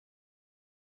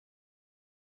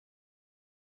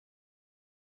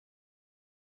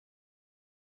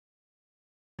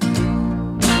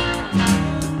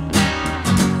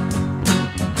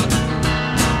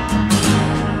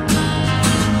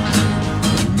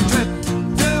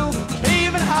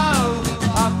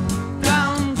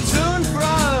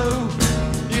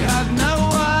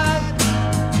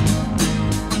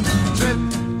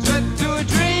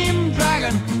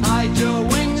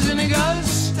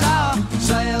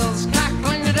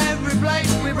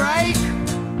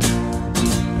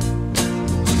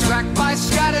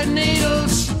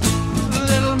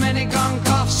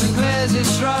clears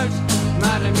his throat.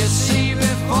 Madam, you see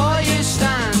before you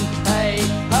stand. Hey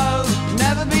ho,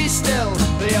 never be still.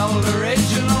 The old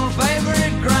original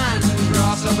favourite grand.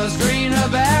 Grasshoppers, green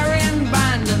Herbarian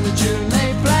band, and the tune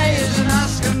they play is an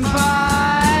husk and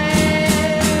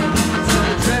pie. So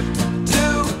the trip to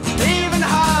even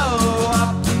ho,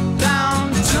 up,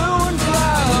 down, to and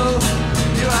fro.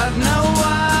 You have no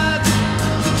word.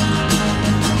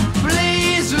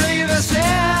 Please leave us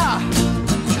here.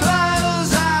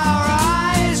 Close our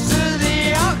eyes to the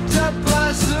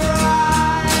octopus ride.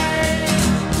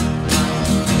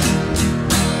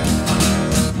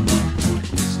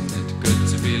 Isn't it good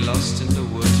to be lost in the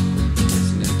wood?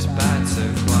 Isn't it bad so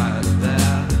quiet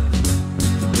there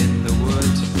in the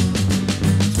wood?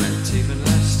 It meant even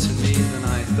less to me than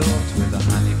I thought, with a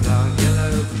honey flower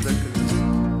yellow prickles.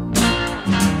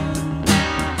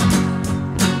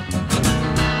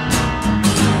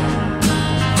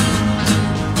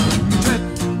 Trip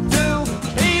to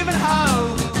even ho,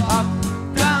 up,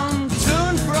 down, to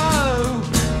and fro.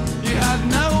 You have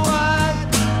no word.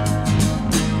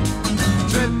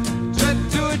 Trip, trip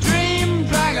to a dream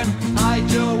dragon. Hide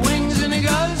your wings in a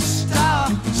ghost star.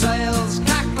 Sails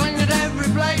cackling at every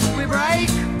blade we break.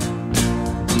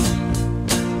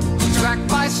 Tracked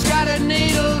by scattered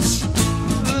needles.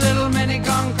 The little mini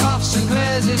gong coughs and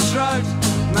clears his throat.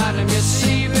 Madam, you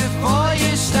see before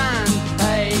you stand.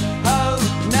 Hey ho,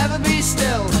 never be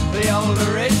still. The old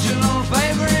original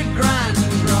favourite grand.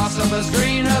 Grasshoppers,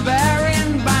 green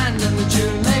Herbarian band, and the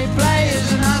tune they play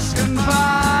is an husk and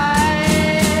pie.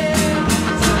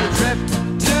 So the trip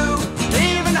to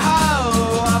even ho,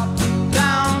 up,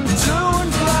 down, to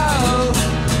and fro.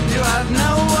 You have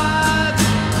no word.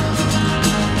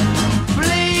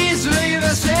 Please leave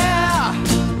us here.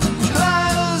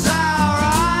 Close our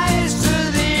eyes to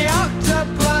the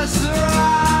octopus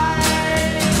ride.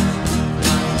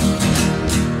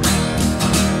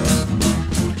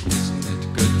 Isn't it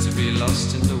good to be lost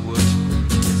in the wood?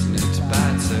 Isn't it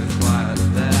bad so quiet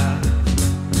there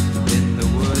in the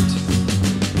wood?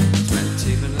 It meant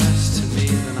even less to me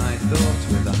than I thought,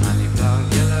 with a honey flower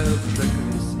yellow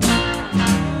prickles.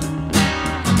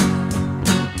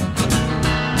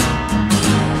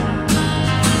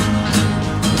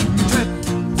 Trip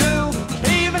to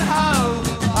even ho,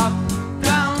 up,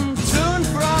 down, to and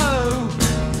fro.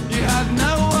 You have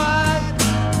no word.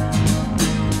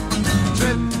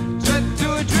 Trip, trip to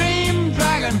a dream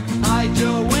dragon. Hide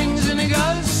your wings in a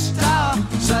ghost star.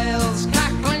 Sails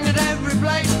cackling at every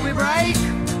blade we break.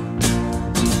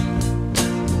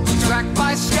 Tracked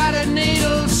by scattered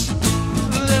needles.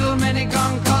 The little mini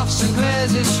gong coughs and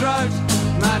clears his throat.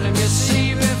 Madam, you see